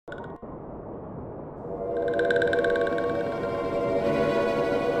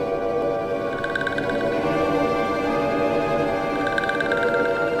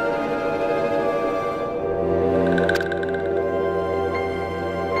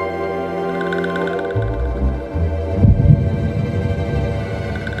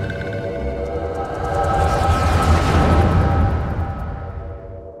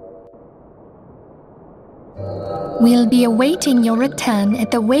We'll be awaiting your return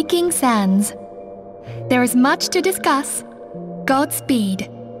at the Waking Sands. There is much to discuss. Godspeed.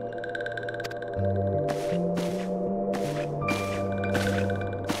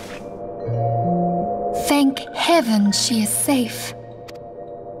 Thank heaven she is safe.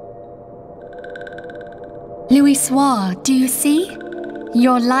 Louisoire, do you see?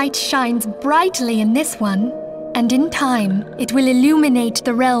 Your light shines brightly in this one, and in time it will illuminate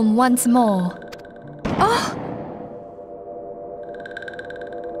the realm once more. Oh!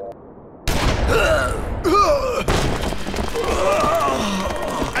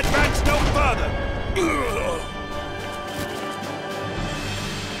 Advance no further!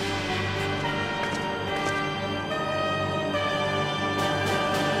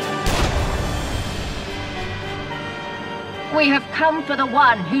 We have come for the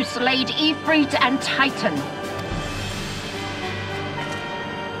one who slayed Ifrit and Titan.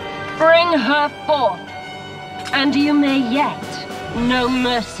 Bring her forth, and you may yet know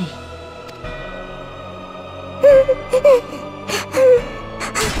mercy.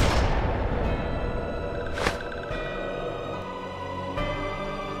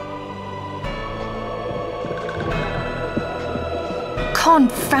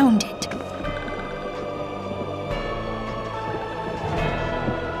 Confound it!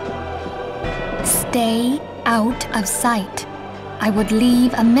 Stay out of sight. I would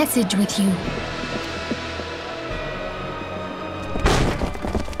leave a message with you.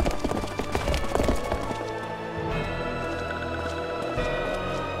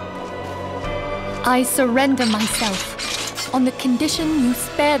 I surrender myself, on the condition you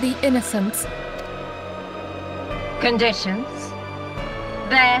spare the innocents. Conditions?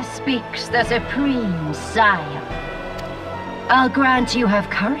 There speaks the Supreme Sire. I'll grant you have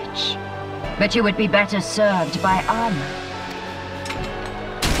courage, but you would be better served by armor.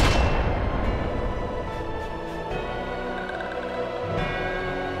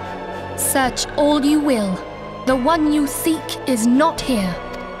 Search all you will. The one you seek is not here.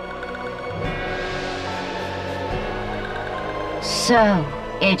 So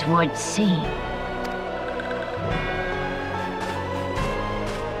it would seem.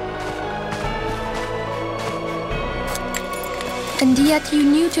 And yet you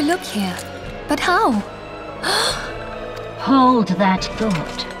knew to look here. But how? Hold that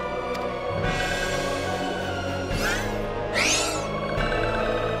thought.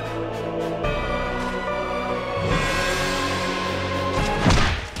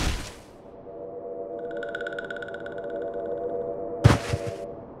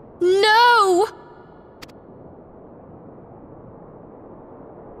 No!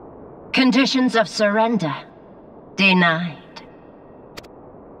 Conditions of surrender denied.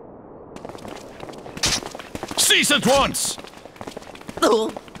 Cease at once!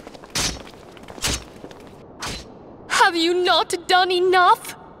 Have you not done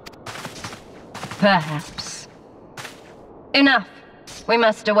enough? Perhaps. Enough. We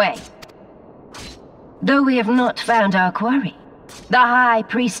must away. Though we have not found our quarry, the High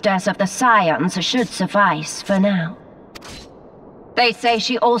Priestess of the Scions should suffice for now. They say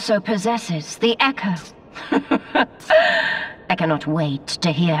she also possesses the Echo. I cannot wait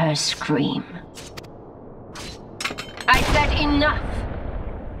to hear her scream. I said enough!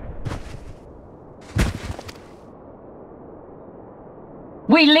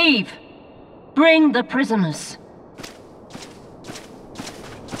 We leave! Bring the prisoners.